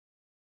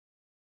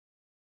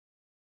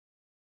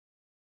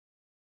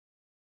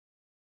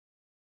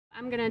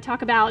I'm going to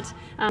talk about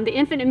the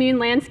infant immune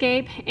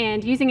landscape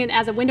and using it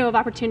as a window of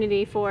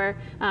opportunity for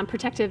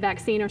protective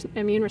vaccine or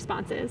immune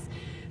responses.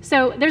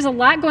 So there's a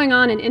lot going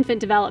on in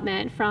infant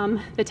development from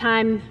the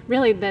time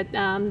really that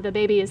the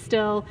baby is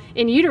still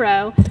in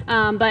utero,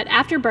 but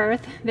after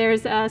birth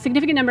there's a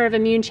significant number of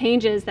immune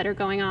changes that are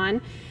going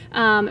on.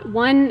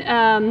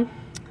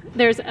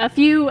 There's a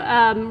few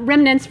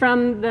remnants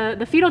from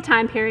the fetal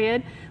time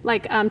period,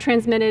 like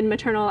transmitted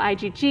maternal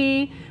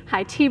IgG,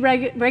 high T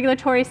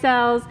regulatory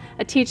cells,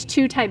 a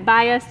Th2 type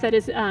bias that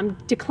is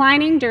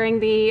declining during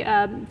the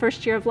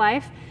first year of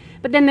life.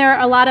 But then there are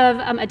a lot of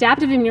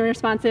adaptive immune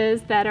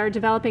responses that are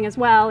developing as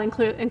well,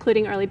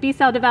 including early B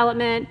cell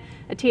development,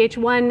 a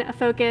Th1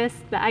 focus,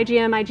 the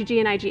IgM, IgG,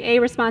 and IgA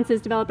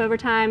responses develop over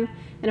time,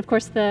 and of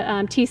course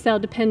the T cell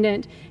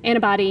dependent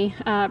antibody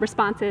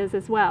responses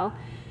as well.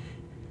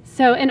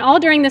 So, and all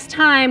during this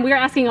time, we are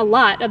asking a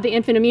lot of the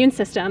infant immune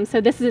system.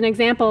 So this is an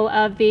example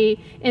of the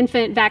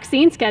infant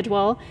vaccine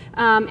schedule,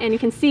 and you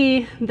can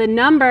see the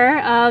number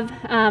of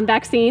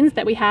vaccines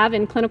that we have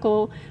in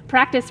clinical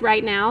practice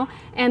right now,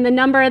 and the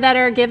number that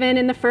are given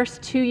in the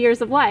first 2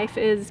 years of life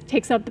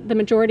takes up the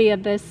majority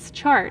of this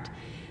chart.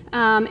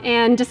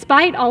 And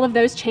despite all of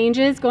those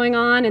changes going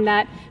on and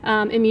that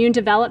immune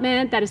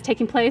development that is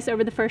taking place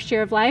over the first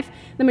year of life,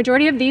 the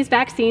majority of these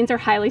vaccines are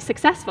highly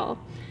successful.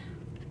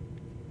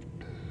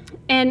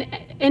 And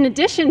in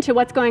addition to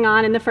what's going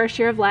on in the first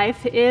year of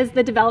life is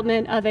the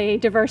development of a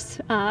diverse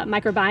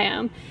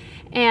microbiome.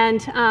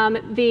 And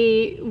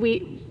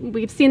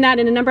we've seen that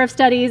in a number of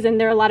studies,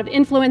 and there are a lot of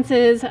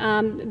influences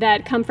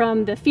that come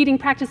from the feeding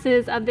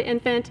practices of the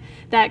infant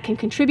that can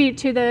contribute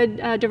to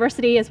the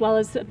diversity, as well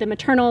as the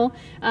maternal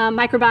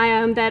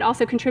microbiome that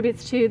also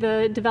contributes to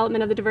the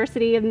development of the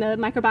diversity in the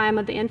microbiome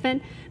of the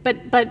infant. But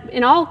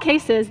in all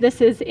cases,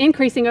 this is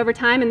increasing over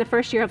time in the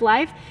first year of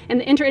life, and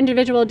the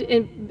inter-individual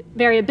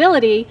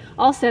variability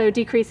also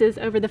decreases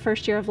over the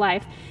first year of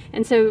life.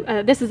 And so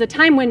this is a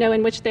time window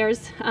in which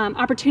there's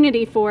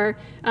opportunity for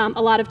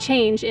a lot of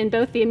change in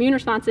both the immune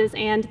responses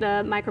and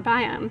the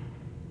microbiome.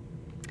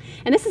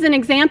 And this is an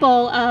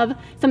example of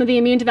some of the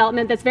immune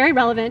development that's very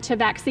relevant to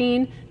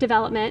vaccine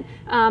development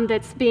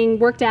that's being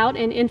worked out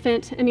in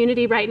infant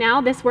immunity right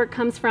now. This work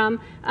comes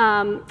from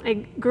a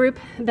group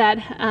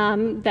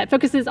that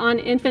focuses on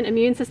infant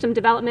immune system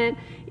development.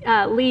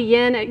 Lee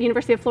Yin at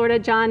University of Florida,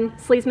 John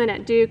Sleesman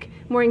at Duke,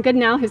 Maureen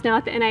Goodenow, who's now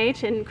at the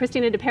NIH, and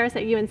Christina de Paris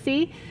at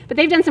UNC. But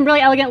they've done some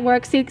really elegant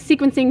work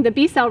sequencing the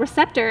B cell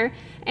receptor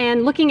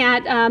and looking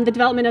at the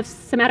development of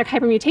somatic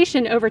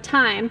hypermutation over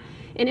time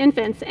in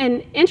infants.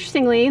 And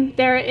interestingly,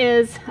 there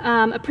is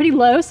a pretty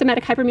low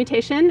somatic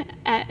hypermutation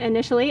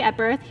initially at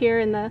birth. Here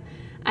in the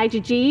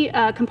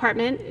IgG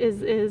compartment is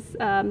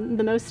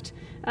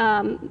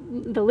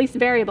the least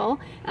variable.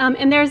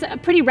 And there's a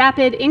pretty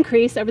rapid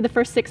increase over the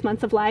first 6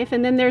 months of life,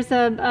 and then there's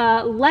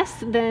a less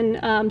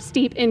than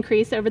steep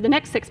increase over the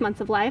next 6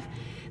 months of life.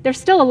 They're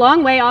still a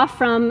long way off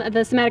from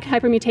the somatic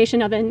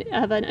hypermutation of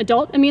an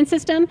adult immune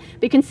system,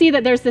 but you can see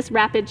that there's this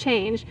rapid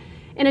change.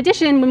 In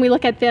addition, when we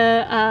look at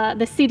the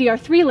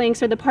CDR3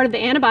 links, or the part of the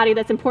antibody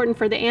that's important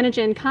for the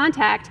antigen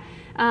contact,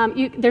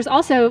 there's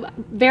also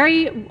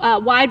very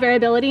wide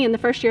variability in the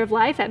first year of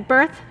life. At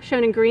birth,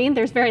 shown in green,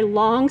 there's very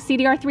long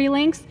CDR3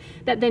 links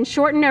that then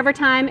shorten over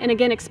time and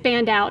again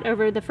expand out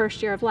over the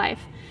first year of life.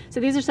 So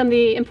these are some of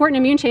the important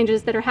immune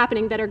changes that are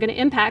happening that are going to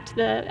impact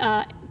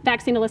the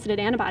vaccine-elicited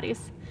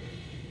antibodies.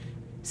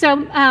 So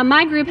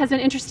my group has been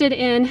interested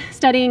in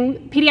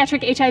studying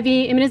pediatric HIV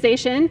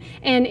immunization,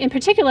 and in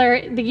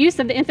particular, the use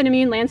of the infant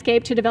immune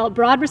landscape to develop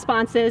broad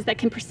responses that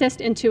can persist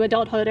into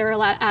adulthood or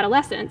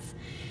adolescence.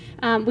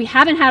 We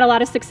haven't had a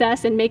lot of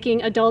success in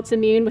making adults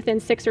immune within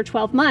 6 or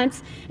 12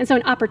 months, and so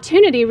an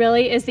opportunity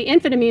really is the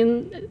infant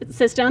immune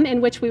system, in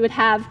which we would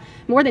have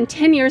more than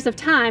 10 years of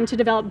time to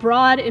develop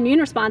broad immune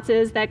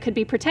responses that could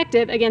be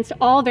protective against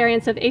all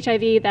variants of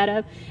HIV that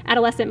an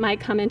adolescent might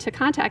come into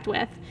contact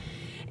with.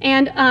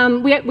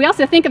 And we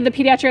also think of the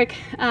pediatric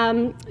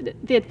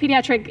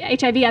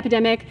HIV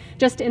epidemic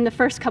just in the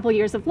first couple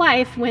years of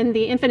life, when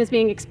the infant is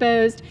being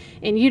exposed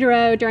in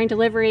utero, during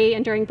delivery,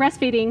 and during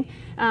breastfeeding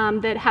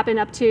that happen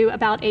up to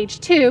about age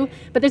 2.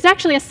 But there's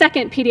actually a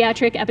second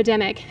pediatric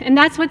epidemic, and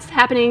that's what's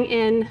happening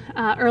in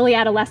early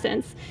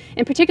adolescence,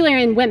 in particular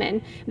in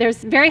women.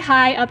 There's very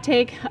high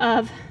uptake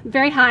of,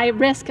 very high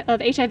risk of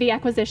HIV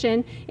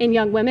acquisition in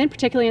young women,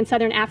 particularly in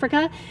Southern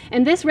Africa.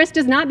 And this risk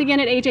does not begin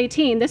at age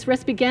 18. This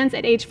risk begins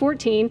at age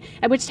 14,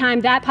 at which time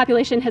that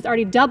population has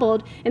already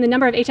doubled in the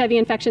number of HIV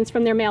infections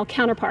from their male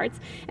counterparts.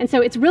 And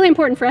so it's really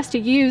important for us to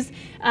use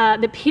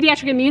the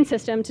pediatric immune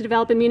system to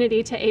develop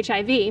immunity to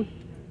HIV.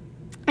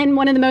 And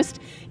one of the most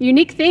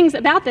unique things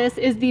about this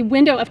is the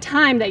window of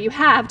time that you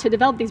have to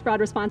develop these broad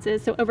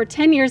responses. So over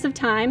 10 years of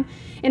time,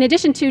 in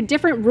addition to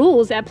different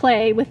rules at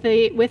play with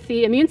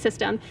the immune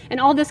system.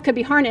 And all this could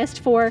be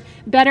harnessed for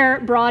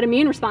better broad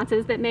immune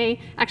responses that may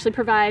actually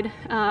provide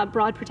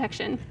broad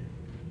protection.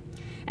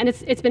 And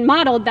it's been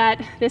modeled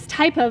that this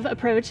type of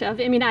approach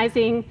of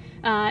immunizing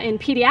in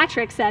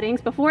pediatric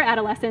settings before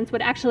adolescence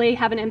would actually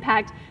have an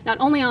impact not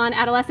only on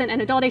adolescent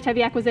and adult HIV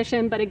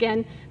acquisition, but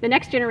again, the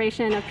next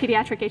generation of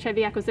pediatric HIV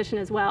acquisition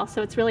as well.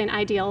 So it's really an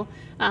ideal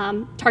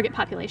target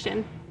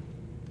population.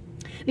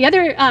 The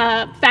other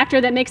factor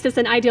that makes this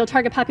an ideal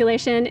target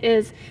population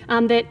is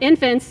that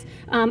infants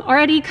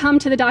already come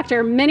to the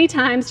doctor many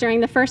times during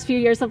the first few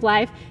years of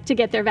life to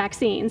get their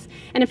vaccines.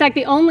 And in fact,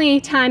 the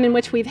only time in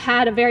which we've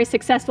had a very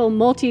successful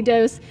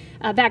multi-dose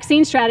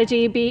vaccine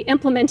strategy be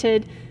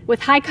implemented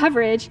with high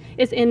coverage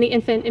is in the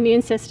infant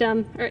immune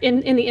system, or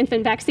in the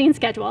infant vaccine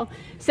schedule.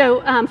 So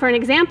for an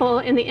example,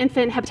 in the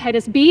infant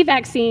hepatitis B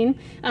vaccine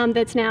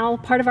that's now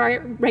part of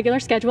our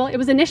regular schedule, it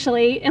was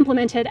initially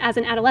implemented as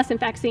an adolescent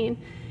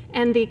vaccine.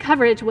 And the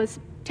coverage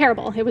was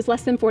terrible. It was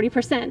less than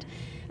 40%.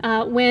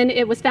 When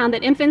it was found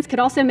that infants could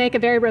also make a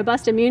very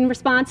robust immune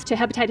response to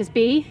hepatitis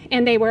B,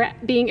 and they were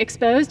being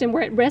exposed and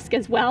were at risk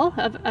as well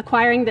of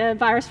acquiring the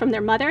virus from their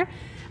mother,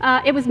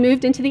 it was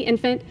moved into the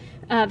infant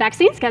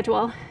vaccine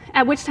schedule,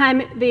 at which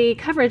time the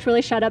coverage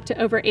really shot up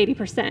to over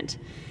 80%.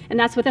 And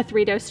that's with a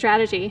 3-dose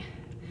strategy.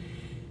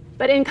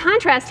 But in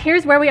contrast,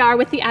 here's where we are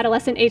with the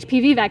adolescent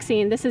HPV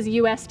vaccine. This is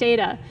US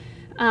data.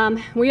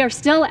 We are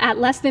still at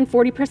less than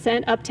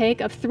 40%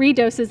 uptake of 3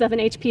 doses of an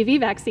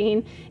HPV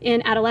vaccine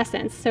in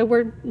adolescents. So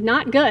we're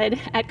not good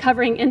at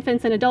covering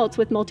infants and adults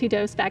with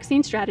multi-dose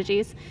vaccine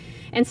strategies.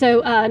 And so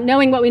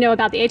knowing what we know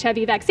about the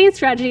HIV vaccine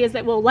strategy is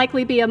that will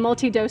likely be a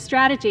multi-dose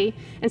strategy.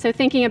 And so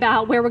thinking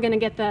about where we're going to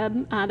get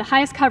the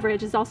highest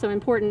coverage is also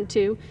important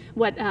to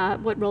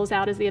what rolls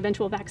out as the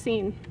eventual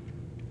vaccine.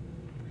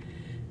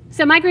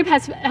 So my group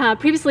has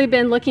previously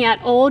been looking at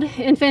old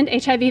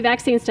infant HIV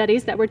vaccine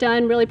studies that were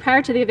done really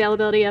prior to the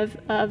availability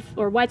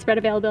or widespread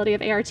availability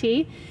of ART.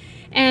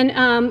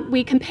 And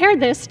we compared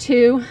this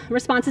to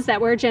responses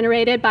that were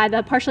generated by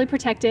the partially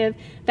protective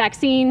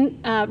vaccine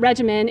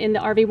regimen in the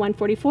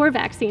RV144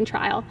 vaccine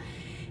trial.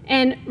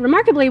 And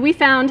remarkably, we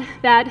found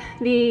that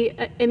the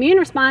immune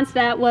response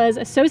that was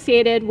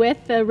associated with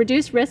the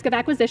reduced risk of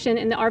acquisition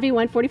in the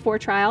RV144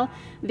 trial,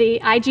 the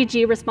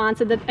IgG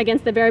response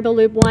against the variable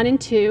loop 1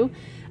 and 2,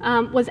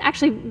 was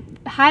actually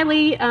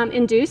highly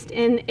induced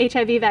in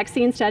HIV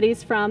vaccine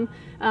studies from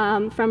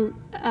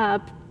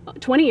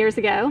 20 years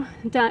ago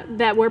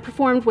that were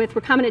performed with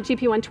recombinant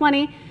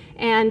GP120,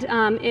 and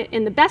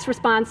in the best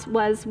response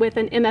was with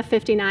an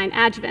MF59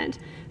 adjuvant.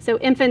 So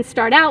infants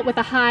start out with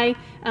a high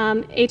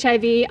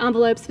HIV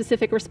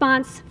envelope-specific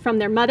response from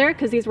their mother,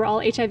 because these were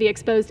all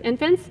HIV-exposed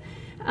infants.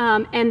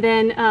 And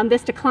then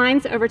this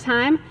declines over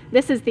time.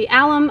 This is the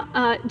alum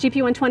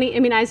GP120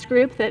 immunized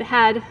group that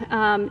had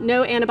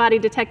no antibody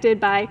detected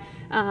by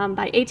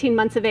 18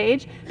 months of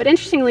age. But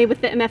interestingly,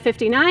 with the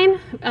MF59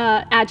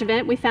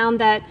 adjuvant, we found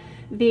that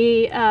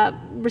the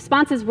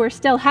responses were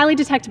still highly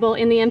detectable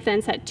in the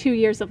infants at 2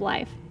 years of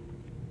life.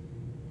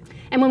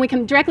 And when we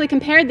directly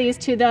compared these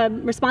to the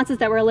responses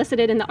that were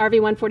elicited in the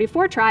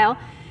RV144 trial,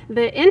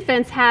 the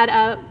infants had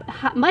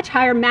a much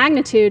higher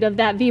magnitude of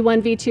that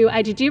V1, V2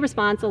 IgG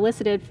response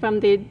elicited from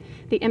the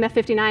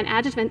MF59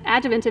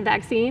 adjuvanted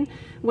vaccine,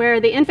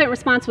 where the infant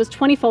response was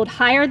 20-fold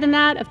higher than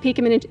that at peak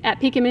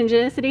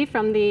immunogenicity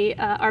from the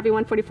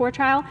RV144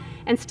 trial,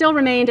 and still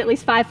remained at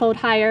least 5-fold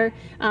higher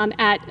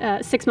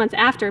at 6 months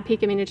after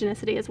peak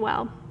immunogenicity as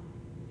well.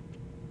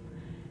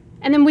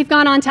 And then we've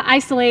gone on to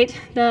isolate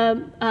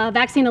the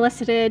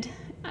vaccine-elicited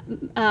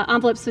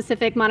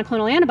envelope-specific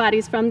monoclonal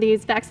antibodies from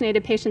these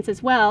vaccinated patients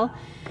as well.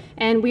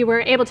 And we were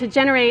able to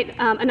generate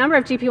a number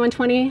of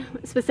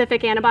GP120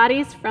 specific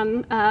antibodies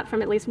from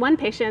at least one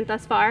patient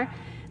thus far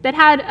that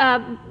had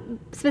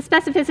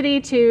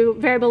specificity to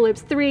variable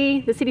loops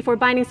 3, the CD4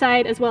 binding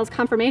site, as well as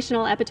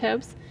conformational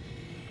epitopes.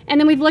 And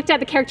then we've looked at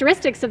the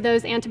characteristics of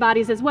those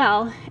antibodies as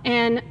well.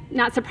 And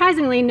not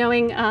surprisingly,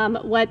 knowing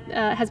what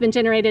has been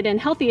generated in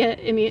healthy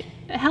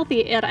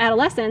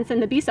adolescents in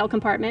the B-cell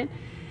compartment,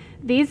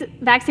 these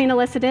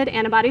vaccine-elicited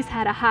antibodies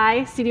had a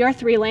high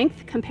CDR3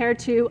 length compared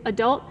to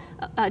adult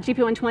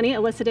GP120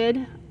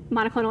 elicited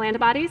monoclonal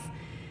antibodies.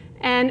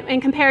 And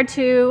compared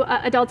to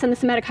adults in the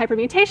somatic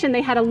hypermutation,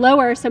 they had a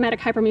lower somatic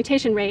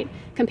hypermutation rate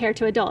compared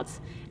to adults,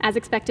 as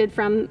expected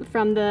from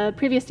the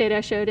previous data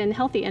I showed in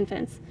healthy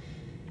infants.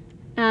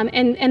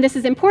 And this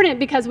is important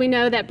because we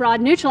know that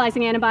broad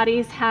neutralizing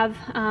antibodies have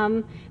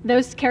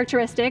those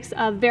characteristics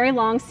of very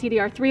long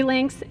CDR3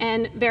 lengths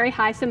and very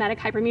high somatic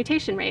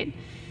hypermutation rate.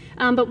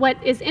 But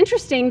what is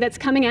interesting that's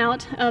coming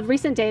out of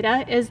recent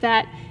data is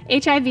that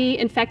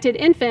HIV-infected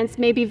infants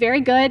may be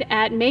very good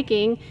at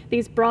making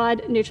these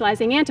broad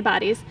neutralizing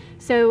antibodies.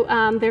 So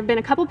there have been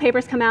a couple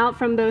papers come out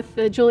from both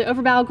the Julie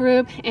Overbaugh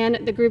group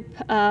and the group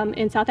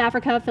in South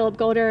Africa, Philip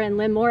Golder and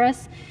Lynn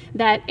Morris,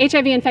 that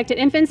HIV-infected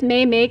infants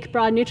may make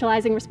broad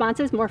neutralizing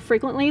responses more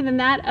frequently than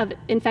that of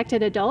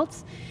infected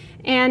adults.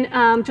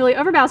 And Julie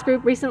Overbau's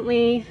group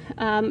recently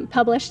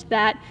published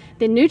that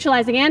the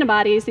neutralizing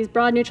antibodies, these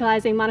broad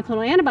neutralizing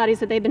monoclonal antibodies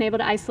that they've been able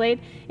to isolate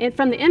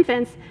from the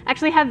infants,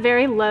 actually have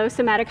very low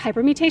somatic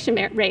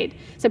hypermutation rate.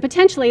 So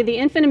potentially the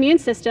infant immune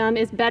system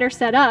is better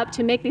set up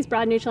to make these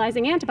broad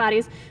neutralizing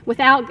antibodies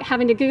without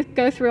having to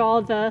go through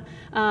all the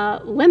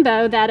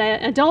limbo that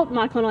an adult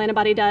monoclonal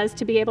antibody does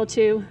to be able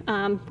to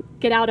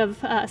get out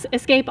of,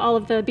 escape all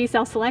of the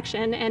B-cell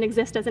selection and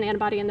exist as an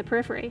antibody in the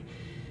periphery.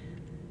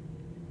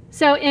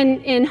 So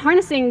in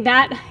harnessing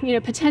that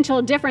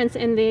potential difference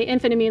in the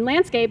infant immune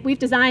landscape, we've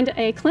designed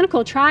a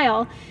clinical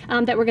trial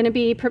that we're going to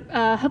be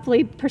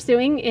hopefully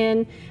pursuing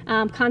in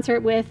concert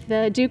with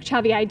the Duke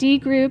Chavi ID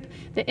group,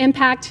 the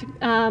Impact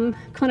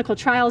clinical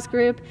trials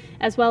group,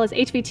 as well as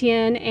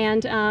HVTN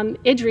and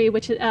IDRI,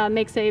 which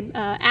makes a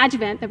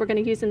adjuvant that we're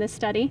going to use in this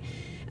study.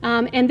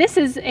 And this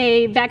is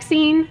a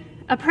vaccine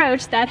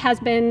approach that has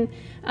been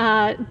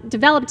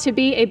developed to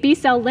be a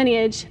B-cell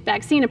lineage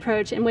vaccine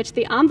approach in which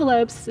the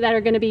envelopes that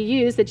are going to be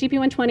used, the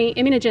GP120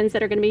 immunogens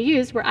that are going to be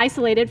used, were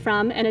isolated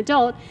from an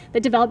adult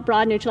that developed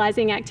broad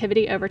neutralizing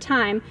activity over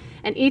time.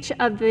 And each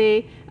of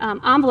the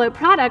envelope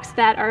products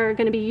that are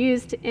going to be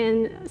used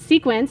in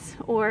sequence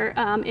or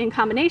in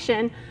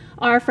combination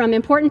are from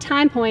important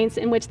time points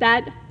in which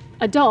that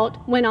adult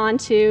went on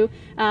to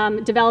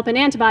develop an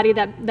antibody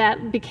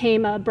that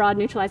became a broad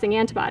neutralizing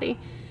antibody.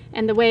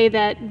 And the way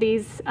that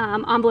these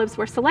envelopes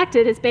were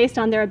selected is based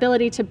on their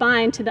ability to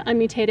bind to the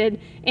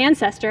unmutated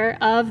ancestor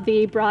of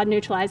the broad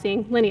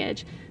neutralizing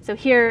lineage. So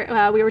here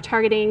we were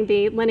targeting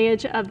the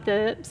lineage of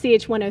the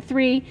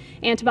CH103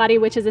 antibody,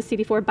 which is a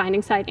CD4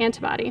 binding site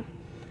antibody.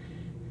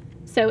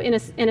 So in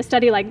a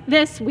study like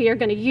this, we are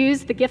going to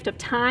use the gift of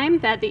time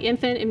that the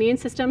infant immune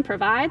system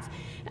provides,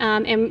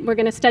 and we're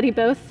going to study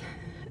both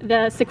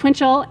the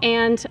sequential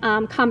and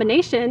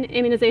combination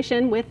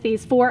immunization with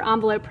these 4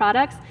 envelope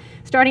products,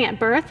 starting at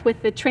birth with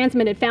the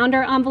transmitted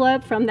founder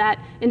envelope from that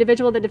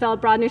individual that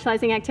developed broad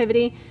neutralizing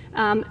activity,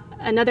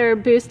 another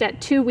boost at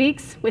 2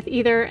 weeks with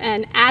either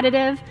an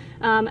additive,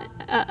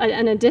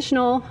 an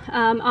additional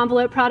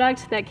envelope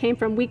product that came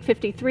from week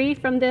 53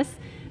 from this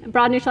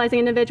broad neutralizing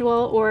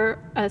individual, or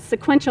a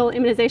sequential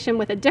immunization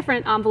with a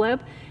different envelope,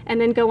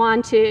 and then go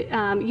on to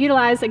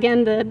utilize,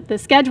 again, the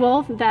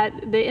schedule that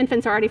the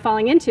infants are already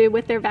falling into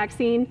with their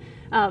vaccine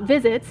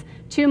visits,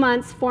 2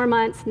 months, 4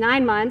 months,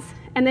 9 months,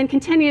 and then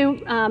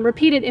continue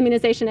repeated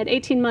immunization at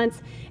 18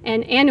 months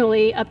and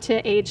annually up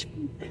to age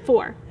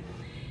 4.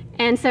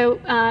 And so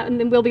and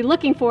then we'll be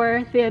looking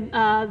for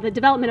the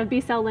development of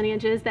B-cell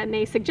lineages that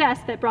may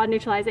suggest that broad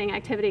neutralizing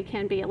activity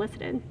can be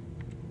elicited.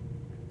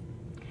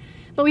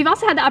 But we've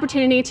also had the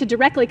opportunity to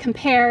directly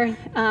compare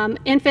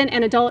infant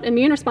and adult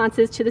immune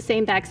responses to the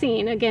same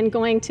vaccine, again,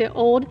 going to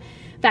old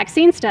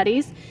vaccine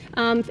studies.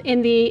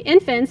 In the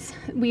infants,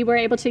 we were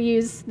able to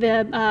use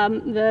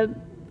the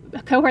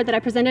cohort that I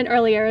presented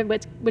earlier,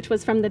 which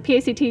was from the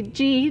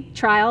PACTG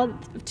trial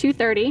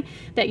 230,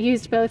 that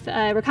used both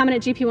a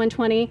recombinant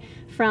GP120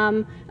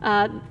 from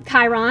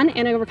Chiron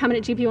and a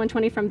recombinant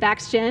GP120 from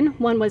VaxGen.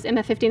 One was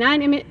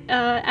MF59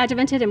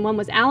 adjuvanted and one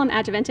was alum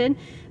adjuvanted.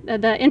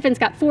 The infants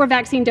got 4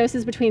 vaccine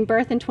doses between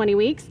birth and 20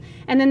 weeks.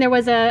 And then there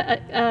was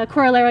a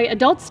corollary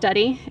adult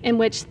study in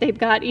which they've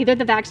got either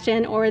the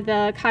VaxGen or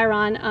the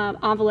Chiron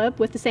envelope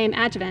with the same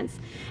adjuvants.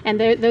 And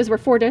those were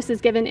 4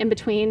 doses given in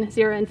between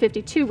 0 and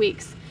 52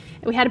 weeks.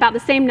 We had about the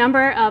same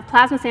number of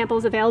plasma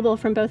samples available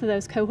from both of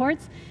those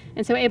cohorts,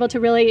 and so able to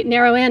really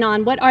narrow in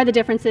on what are the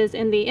differences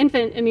in the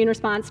infant immune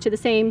response to the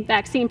same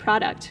vaccine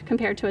product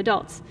compared to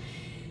adults.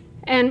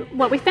 And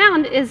what we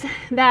found is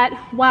that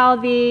while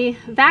the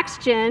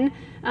VaxGen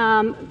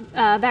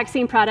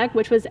vaccine product,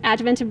 which was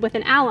adjuvanted with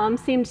an alum,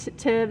 seemed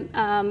to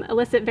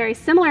elicit very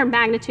similar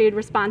magnitude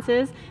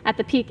responses at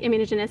the peak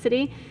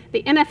immunogenicity,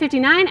 the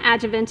MF59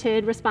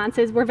 adjuvanted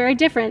responses were very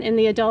different in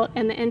the adult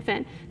and the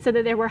infant, so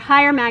that there were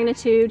higher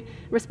magnitude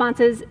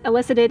responses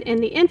elicited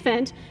in the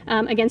infant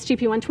against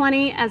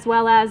GP120, as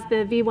well as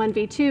the V1,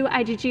 V2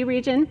 IgG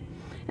region.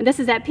 And this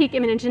is at peak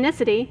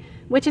immunogenicity,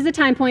 which is a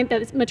time point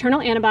that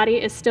maternal antibody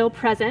is still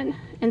present.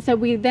 And so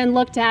we then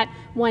looked at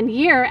 1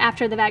 year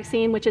after the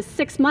vaccine, which is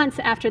 6 months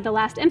after the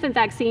last infant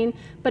vaccine,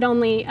 but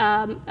only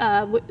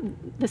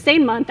the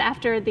same month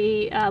after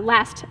the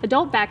last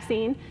adult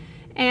vaccine.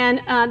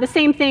 And the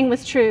same thing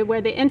was true,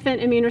 where the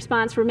infant immune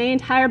response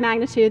remained higher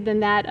magnitude than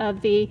that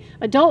of the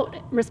adult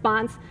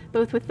response,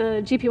 both with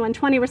the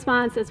GP120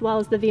 response as well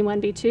as the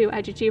V1, V2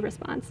 IgG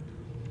response.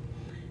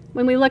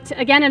 When we looked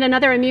again at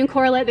another immune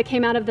correlate that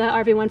came out of the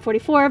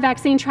RV144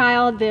 vaccine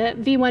trial, the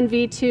V1,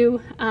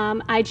 V2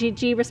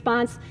 IgG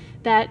response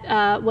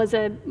that was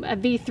a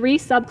V3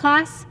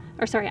 subclass,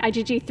 or sorry,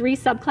 IgG3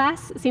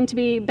 subclass, seemed to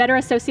be better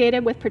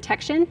associated with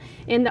protection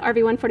in the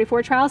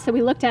RV144 trial. So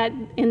we looked at,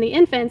 in the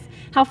infants,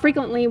 how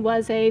frequently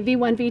was a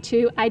V1,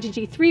 V2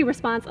 IgG3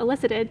 response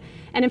elicited.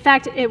 And in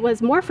fact, it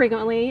was more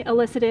frequently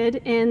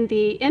elicited in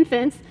the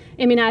infants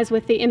immunized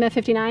with the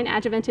MF59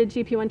 adjuvanted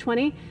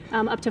GP120,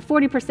 up to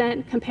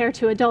 40% compared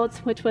to adults,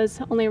 which was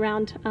only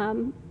around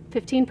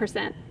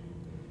 15%.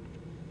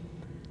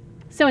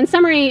 So in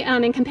summary,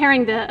 in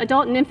comparing the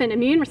adult and infant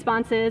immune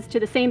responses to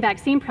the same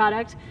vaccine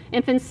product,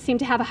 infants seem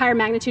to have a higher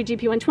magnitude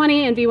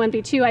GP120 and V1,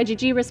 V2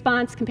 IgG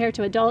response compared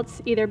to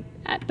adults,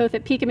 both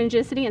at peak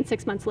immunogenicity and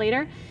 6 months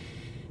later.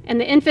 And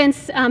the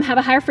infants have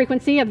a higher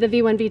frequency of the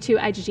V1, V2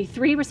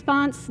 IgG3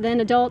 response than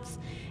adults,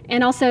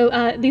 and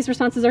also these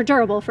responses are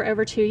durable for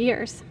over 2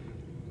 years.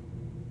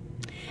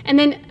 And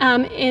then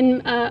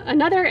in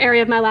another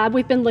area of my lab,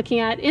 we've been looking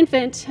at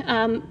infant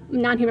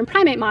non-human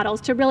primate models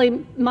to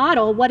really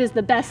model what is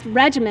the best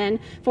regimen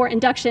for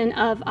induction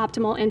of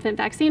optimal infant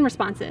vaccine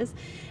responses.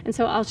 And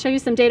so I'll show you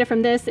some data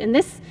from this. In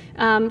this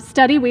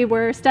study, we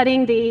were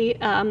studying the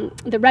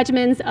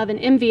regimens of an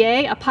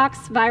MVA, a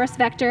pox virus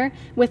vector,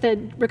 with a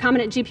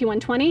recombinant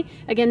GP120.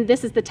 Again,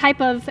 this is the type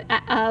of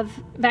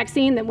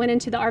vaccine that went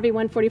into the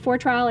RV144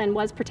 trial and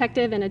was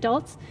protective in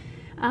adults.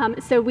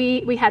 So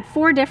we had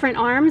 4 different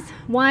arms.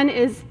 One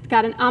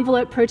got an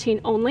envelope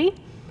protein only.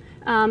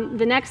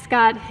 The next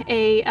got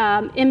a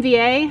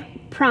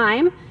MVA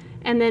prime,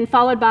 and then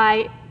followed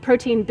by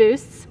protein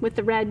boosts with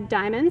the red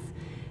diamonds.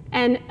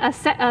 And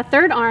a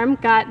third arm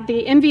got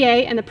the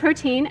MVA and the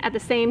protein at the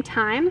same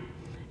time.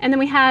 And then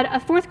we had a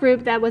 4th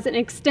group that was an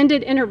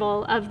extended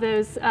interval of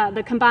those,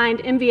 the combined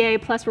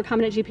MVA plus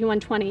recombinant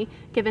GP120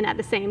 given at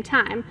the same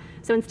time.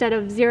 So instead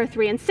of 0,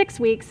 3, and 6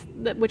 weeks,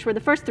 which were the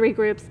first 3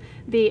 groups,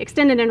 the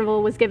extended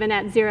interval was given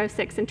at 0,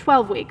 6, and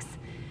 12 weeks.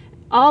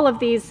 All of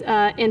these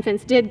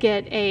infants did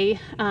get a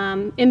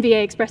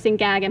MVA expressing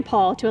GAG and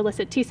PAL to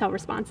elicit T-cell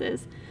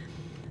responses.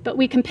 But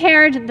we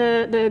compared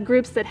the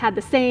groups that had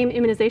the same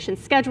immunization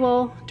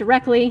schedule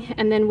directly,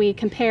 and then we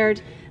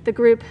compared the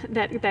group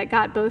that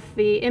got both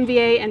the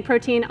MVA and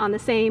protein on the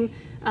same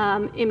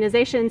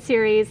immunization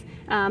series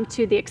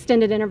to the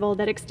extended interval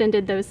that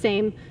extended those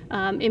same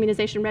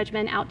immunization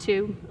regimen out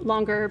to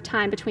longer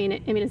time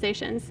between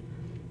immunizations.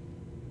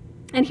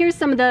 And here's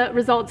some of the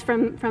results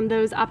from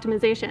those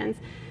optimizations.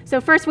 So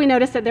first, we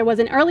noticed that there was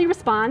an early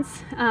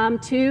response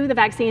to the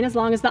vaccine as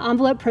long as the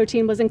envelope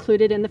protein was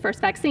included in the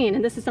first vaccine.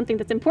 And this is something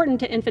that's important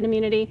to infant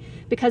immunity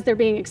because they're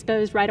being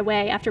exposed right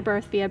away after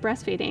birth via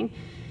breastfeeding.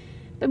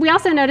 But we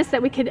also noticed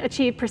that we could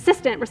achieve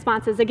persistent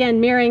responses,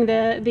 again, mirroring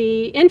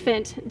the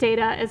infant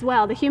data as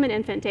well, the human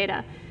infant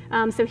data.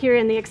 So here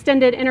in the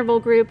extended interval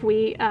group,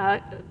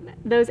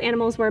 those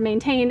animals were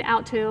maintained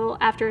out till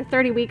after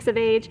 30 weeks of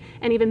age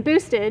and even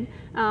boosted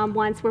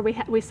once, where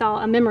we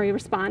saw a memory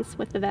response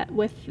with the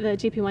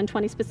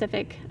GP120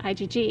 specific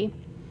IgG.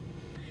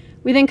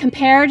 We then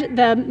compared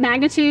the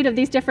magnitude of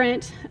these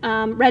different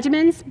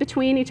regimens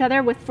between each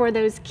other for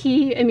those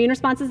key immune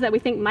responses that we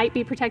think might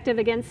be protective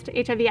against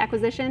HIV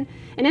acquisition.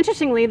 And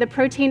interestingly, the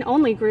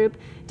protein-only group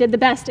did the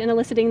best in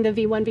eliciting the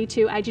V1,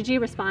 V2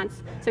 IgG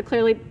response. So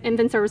clearly,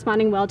 infants are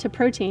responding well to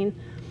protein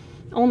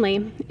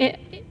only.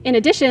 In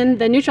addition,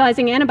 the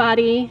neutralizing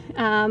antibody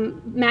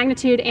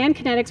magnitude and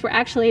kinetics were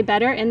actually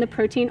better in the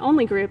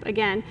protein-only group,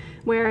 again,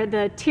 where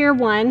the tier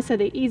 1, so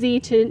the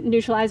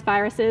easy-to-neutralize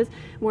viruses,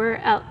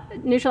 were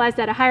neutralized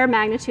at a higher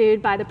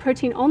magnitude by the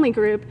protein-only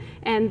group,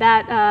 and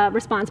that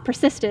response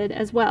persisted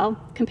as well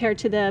compared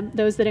to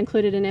those that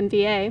included an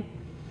MVA.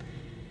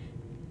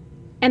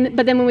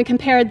 But then when we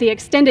compared the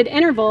extended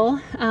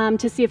interval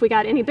to see if we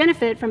got any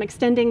benefit from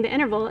extending the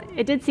interval,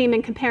 it did seem,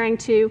 in comparing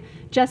to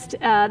just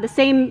the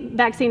same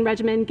vaccine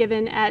regimen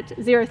given at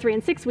 0, 3,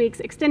 and 6 weeks,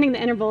 extending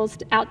the intervals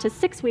out to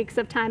 6 weeks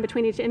of time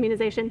between each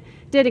immunization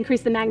did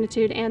increase the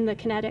magnitude and the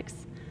kinetics.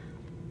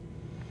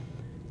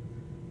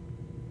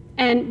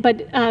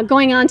 But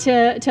going on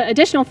to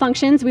additional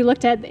functions, we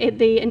looked at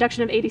the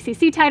induction of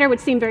ADCC titer,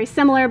 which seemed very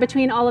similar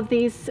between all of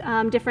these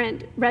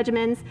different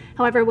regimens.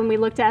 However, when we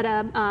looked at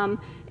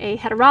a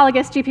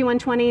heterologous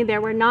GP120, there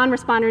were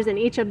non-responders in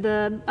each of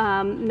the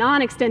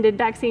non-extended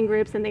vaccine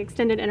groups, and the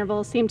extended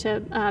intervals seemed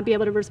to be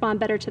able to respond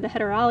better to the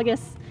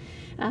heterologous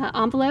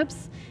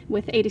envelopes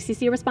with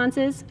ADCC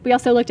responses. We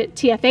also looked at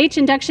TFH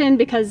induction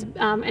because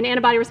an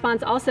antibody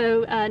response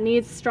also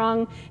needs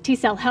strong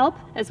T-cell help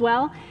as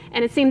well.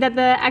 And it seemed that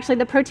actually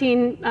the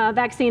protein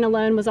vaccine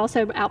alone was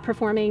also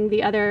outperforming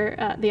the other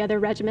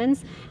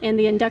regimens in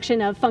the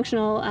induction of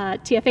functional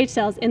TFH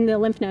cells in the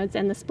lymph nodes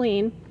and the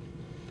spleen.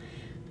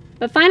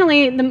 But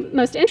finally, the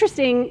most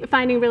interesting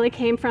finding really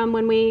came from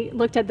when we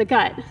looked at the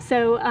gut.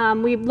 So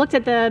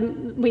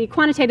we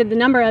quantitated the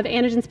number of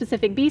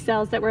antigen-specific B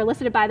cells that were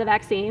elicited by the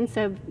vaccine,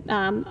 so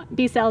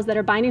B cells that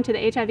are binding to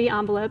the HIV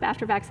envelope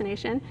after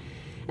vaccination.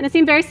 And it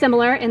seemed very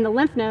similar in the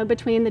lymph node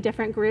between the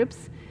different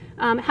groups.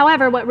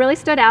 However, what really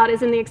stood out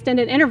is in the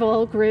extended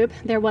interval group,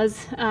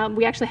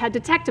 we actually had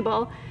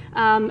detectable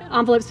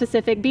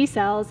envelope-specific B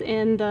cells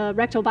in the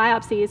rectal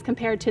biopsies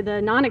compared to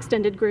the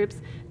non-extended groups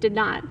did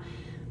not.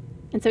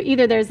 And so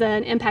either there's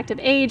an impact of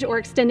age or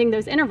extending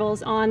those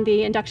intervals on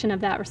the induction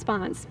of that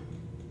response.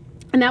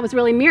 And that was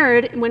really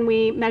mirrored when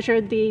we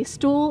measured the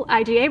stool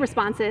IgA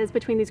responses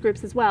between these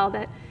groups as well,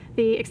 that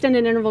the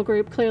extended interval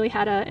group clearly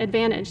had an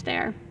advantage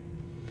there.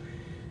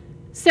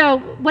 So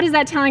what is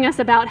that telling us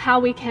about how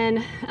we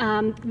can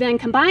then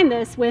combine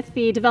this with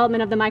the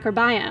development of the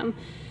microbiome?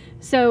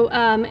 So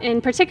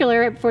in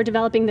particular, for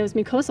developing those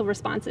mucosal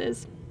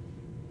responses.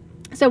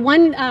 So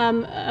one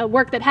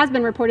work that has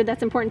been reported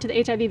that's important to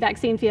the HIV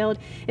vaccine field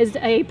is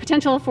a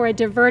potential for a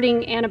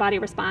diverting antibody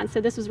response. So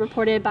this was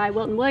reported by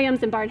Wilton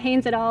Williams and Bart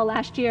Haynes et al.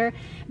 Last year,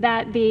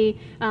 that the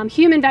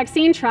human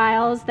vaccine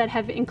trials that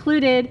have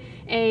included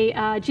a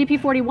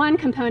GP41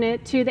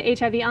 component to the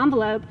HIV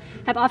envelope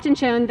have often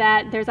shown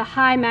that there's a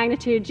high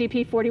magnitude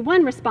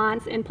GP41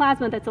 response in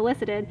plasma that's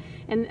elicited.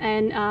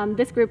 And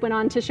this group went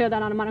on to show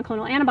that on a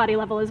monoclonal antibody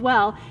level as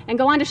well, and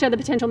go on to show the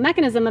potential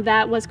mechanism of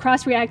that was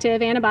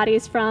cross-reactive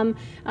antibodies from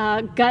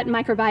gut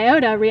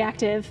microbiota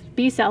reactive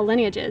B-cell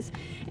lineages.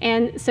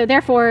 And so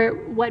therefore,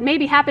 what may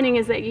be happening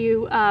is that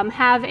you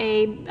have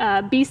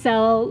a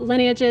B-cell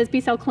lineages,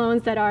 B-cell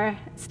clones that are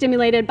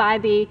stimulated by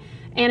the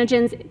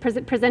antigens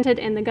presented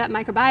in the gut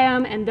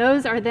microbiome, and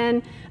those are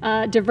then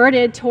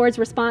diverted towards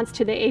response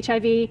to the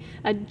HIV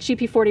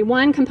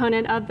GP41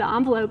 component of the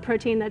envelope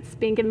protein that's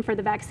being given for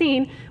the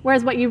vaccine,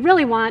 whereas what you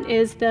really want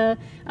is the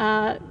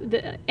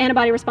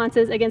antibody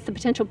responses against the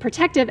potential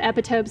protective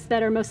epitopes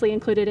that are mostly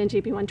included in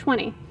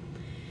GP120.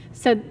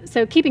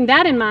 So keeping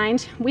that in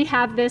mind, we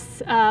have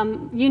this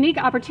unique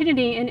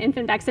opportunity in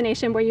infant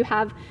vaccination where you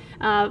have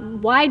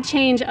wide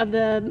change of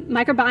the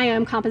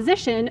microbiome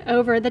composition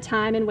over the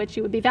time in which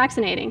you would be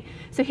vaccinating.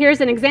 So here's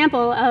an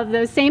example of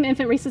those same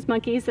infant rhesus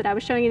monkeys that I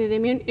was showing you the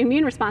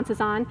immune responses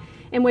on,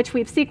 in which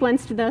we've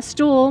sequenced the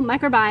stool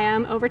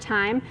microbiome over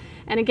time.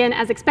 And again,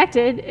 as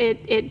expected,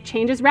 it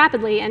changes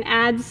rapidly and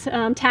adds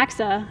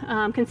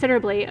taxa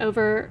considerably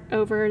over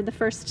the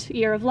first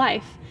year of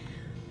life.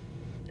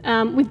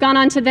 We've gone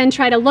on to then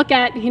try to look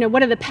at,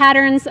 what are the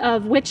patterns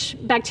of which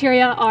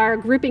bacteria are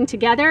grouping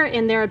together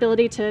in their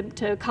ability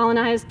to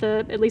colonize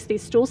at least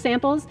these stool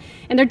samples.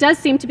 And there does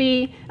seem to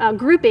be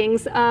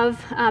groupings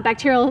of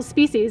bacterial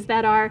species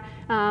that are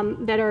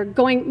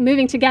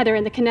moving together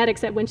in the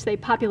kinetics at which they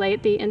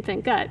populate the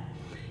infant gut.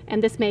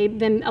 And this may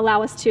then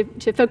allow us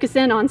to focus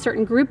in on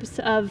certain groups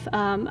of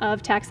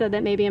taxa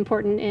that may be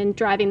important in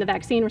driving the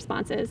vaccine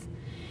responses.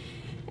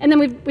 And then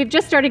we've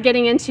just started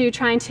getting into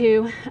trying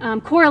to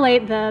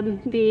correlate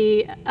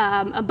the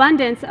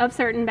abundance of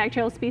certain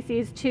bacterial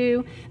species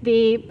to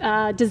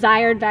the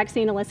desired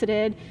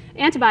vaccine-elicited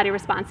antibody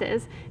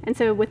responses. And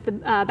so with the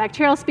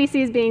bacterial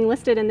species being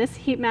listed in this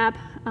heat map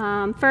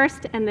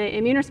first, and the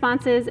immune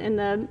responses in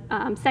the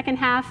second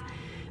half,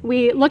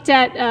 we looked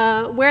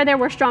at where there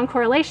were strong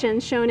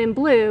correlations shown in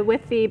blue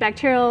with the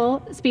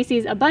bacterial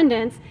species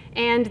abundance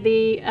and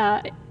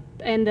the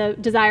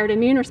desired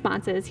immune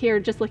responses, here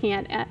just looking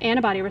at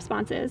antibody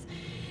responses.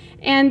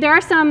 And there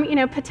are some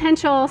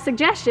potential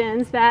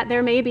suggestions that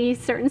there may be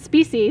certain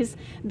species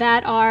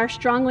that are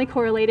strongly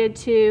correlated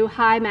to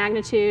high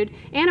magnitude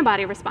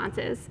antibody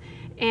responses.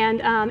 And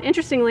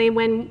interestingly,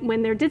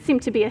 when there did seem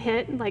to be a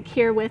hit, like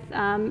here with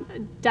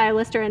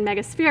Dialister and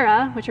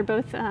Megasphaera, which are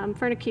both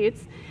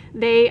fernicutes,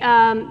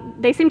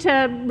 they seem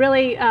to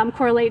really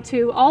correlate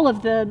to all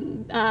of the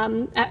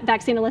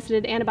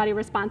vaccine-elicited antibody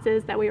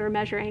responses that we were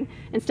measuring,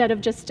 instead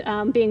of just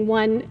being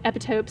one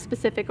epitope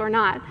specific or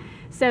not.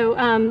 So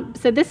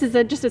this is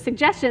just a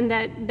suggestion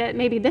that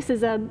maybe this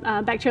is a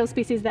bacterial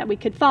species that we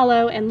could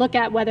follow and look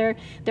at whether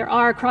there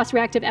are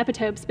cross-reactive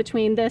epitopes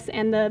between this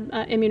and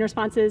the immune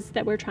responses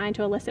that we're trying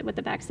to elicit with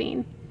the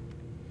vaccine.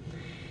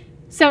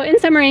 So in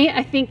summary,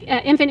 I think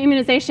infant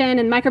immunization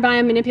and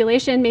microbiome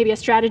manipulation may be a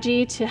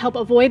strategy to help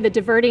avoid the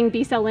diverting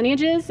B-cell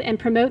lineages and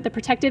promote the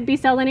protective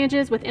B-cell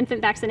lineages with infant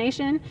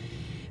vaccination.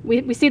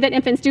 We see that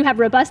infants do have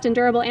robust and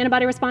durable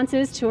antibody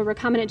responses to a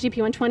recombinant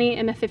GP120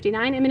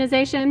 MF59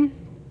 immunization.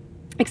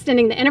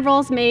 Extending the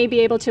intervals may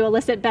be able to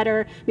elicit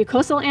better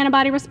mucosal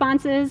antibody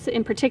responses,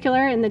 in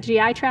particular in the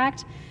GI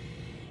tract.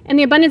 And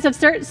the abundance of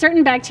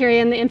certain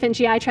bacteria in the infant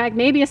GI tract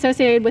may be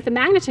associated with the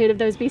magnitude of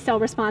those B-cell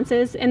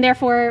responses, and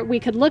therefore we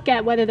could look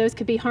at whether those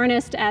could be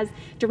harnessed as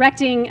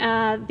directing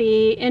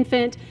the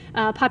infant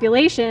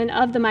population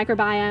of the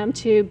microbiome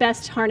to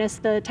best harness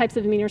the types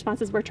of immune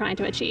responses we're trying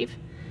to achieve.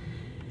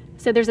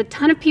 So there's a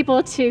ton of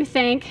people to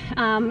thank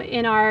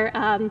in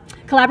our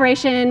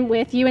collaboration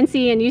with UNC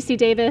and UC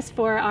Davis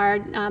for our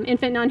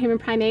infant non-human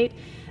primate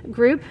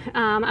group.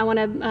 I want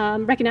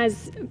to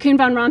recognize Koen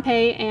van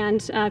Rompuy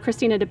and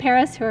Christina de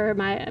Paris, who are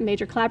my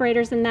major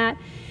collaborators in that.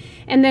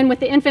 And then with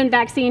the infant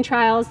vaccine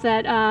trials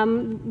that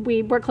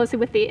we work closely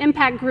with the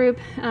IMPACT group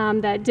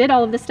that did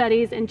all of the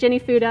studies, and Jenny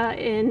Fuda,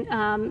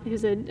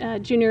 who's a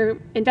junior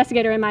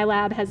investigator in my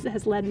lab,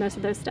 has led most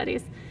of those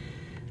studies.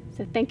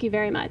 So thank you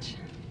very much.